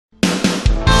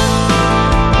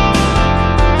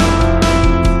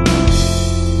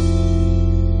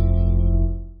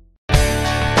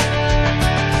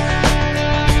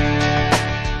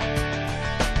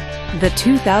the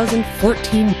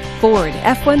 2014 Ford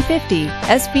F-150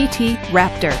 SVT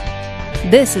Raptor.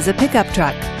 This is a pickup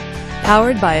truck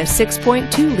powered by a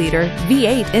 6.2-liter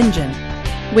V8 engine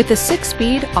with a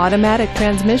 6-speed automatic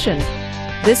transmission.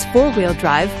 This four-wheel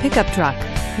drive pickup truck,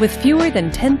 with fewer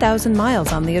than 10,000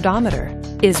 miles on the odometer,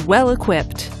 is well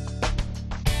equipped.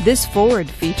 This Ford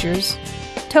features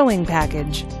towing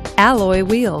package, alloy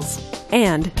wheels,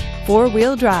 and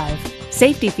four-wheel drive.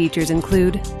 Safety features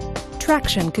include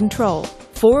traction control,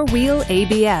 four-wheel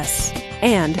ABS,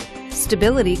 and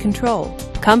stability control.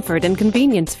 Comfort and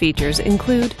convenience features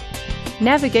include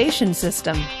navigation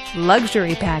system,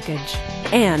 luxury package,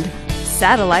 and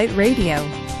satellite radio.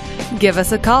 Give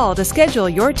us a call to schedule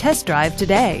your test drive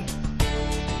today.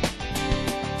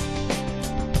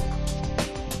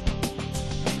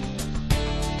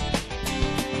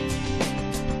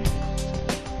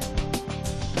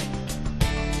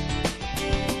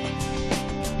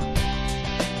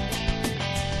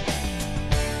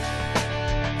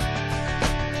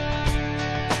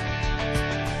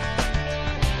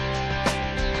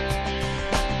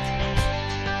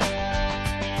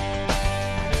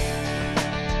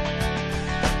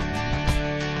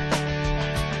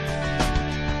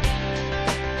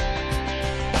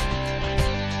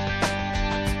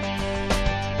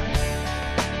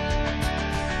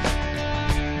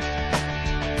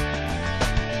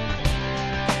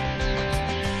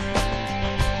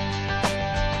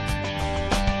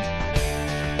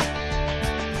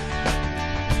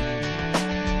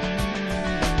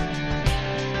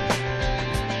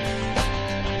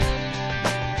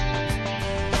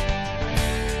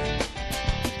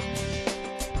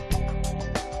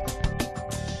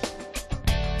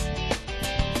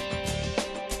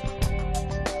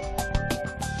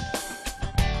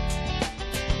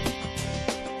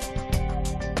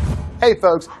 Hey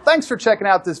folks, thanks for checking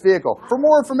out this vehicle. For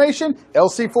more information,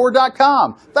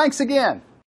 lc4.com. Thanks again.